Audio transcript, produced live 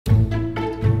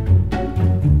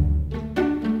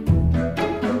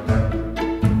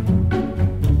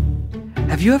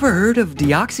Have you ever heard of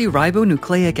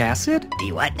deoxyribonucleic acid?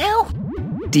 D what now?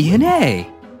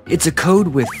 DNA. It's a code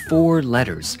with 4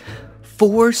 letters,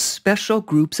 4 special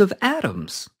groups of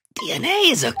atoms.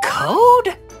 DNA is a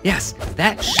code? Yes,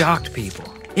 that shocked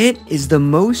people. It is the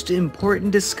most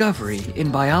important discovery in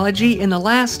biology in the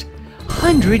last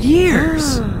 100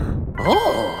 years.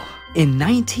 Oh. In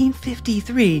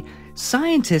 1953,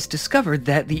 scientists discovered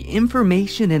that the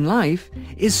information in life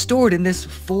is stored in this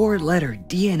 4-letter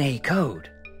DNA code.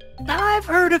 Now, I've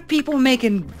heard of people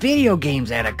making video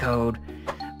games out of code,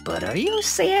 but are you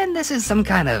saying this is some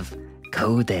kind of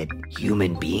code that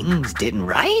human beings didn't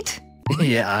write?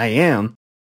 Yeah, I am.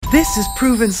 This is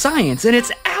proven science, and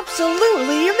it's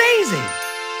absolutely amazing.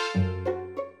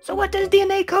 So what does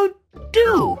DNA code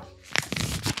do?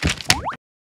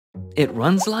 It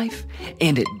runs life,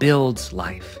 and it builds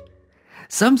life.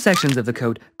 Some sections of the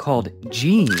code, called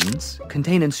genes,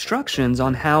 contain instructions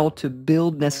on how to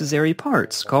build necessary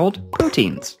parts, called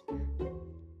proteins.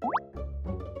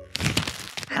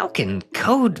 How can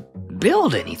code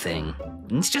build anything?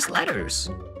 It's just letters.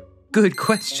 Good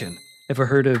question. Ever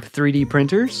heard of 3D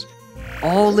printers?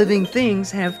 All living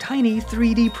things have tiny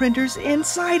 3D printers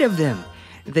inside of them.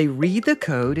 They read the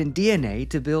code in DNA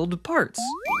to build parts.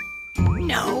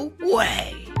 No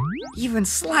way! Even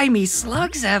slimy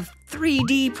slugs have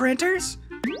 3D printers?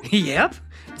 Yep,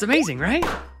 it's amazing, right?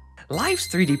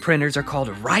 Life's 3D printers are called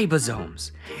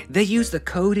ribosomes. They use the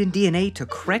code in DNA to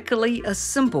correctly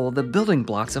assemble the building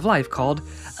blocks of life called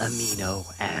amino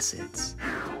acids.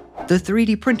 The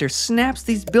 3D printer snaps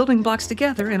these building blocks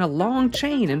together in a long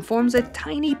chain and forms a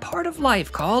tiny part of life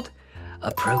called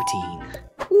a protein.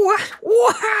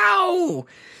 Wow!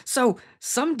 So,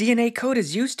 some DNA code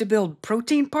is used to build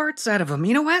protein parts out of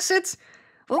amino acids?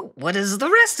 Well, what does the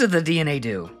rest of the DNA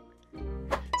do?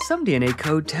 Some DNA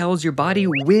code tells your body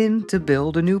when to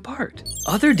build a new part.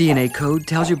 Other DNA code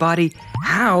tells your body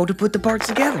how to put the parts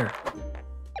together.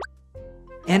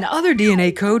 And other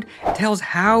DNA code tells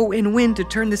how and when to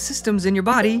turn the systems in your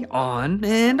body on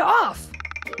and off.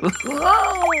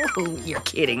 Whoa! You're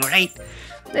kidding, right?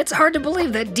 It's hard to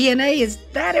believe that DNA is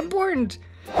that important.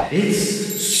 It's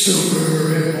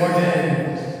super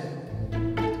important.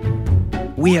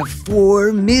 We have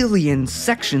 4 million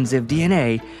sections of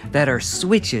DNA that are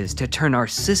switches to turn our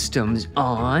systems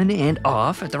on and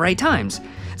off at the right times,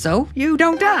 so you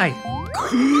don't die.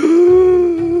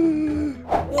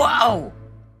 Whoa!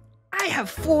 I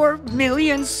have 4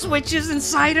 million switches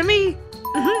inside of me?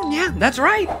 Yeah, that's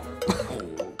right.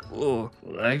 Oh,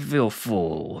 I feel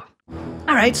full.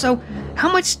 All right, so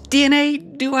how much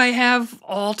DNA do I have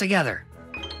altogether?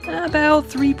 About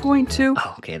 3.2.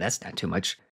 Oh, okay, that's not too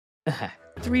much.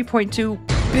 3.2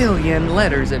 billion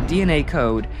letters of DNA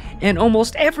code, and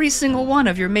almost every single one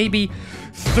of your maybe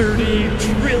 30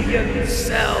 trillion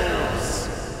cells.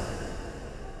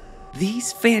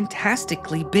 These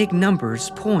fantastically big numbers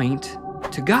point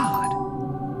to God.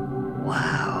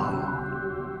 Wow.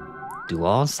 Do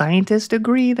all scientists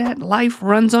agree that life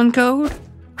runs on code?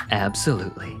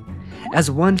 Absolutely. As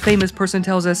one famous person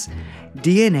tells us,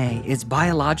 DNA is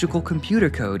biological computer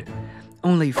code,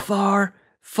 only far,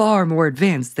 far more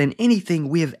advanced than anything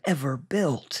we have ever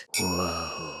built.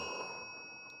 Whoa.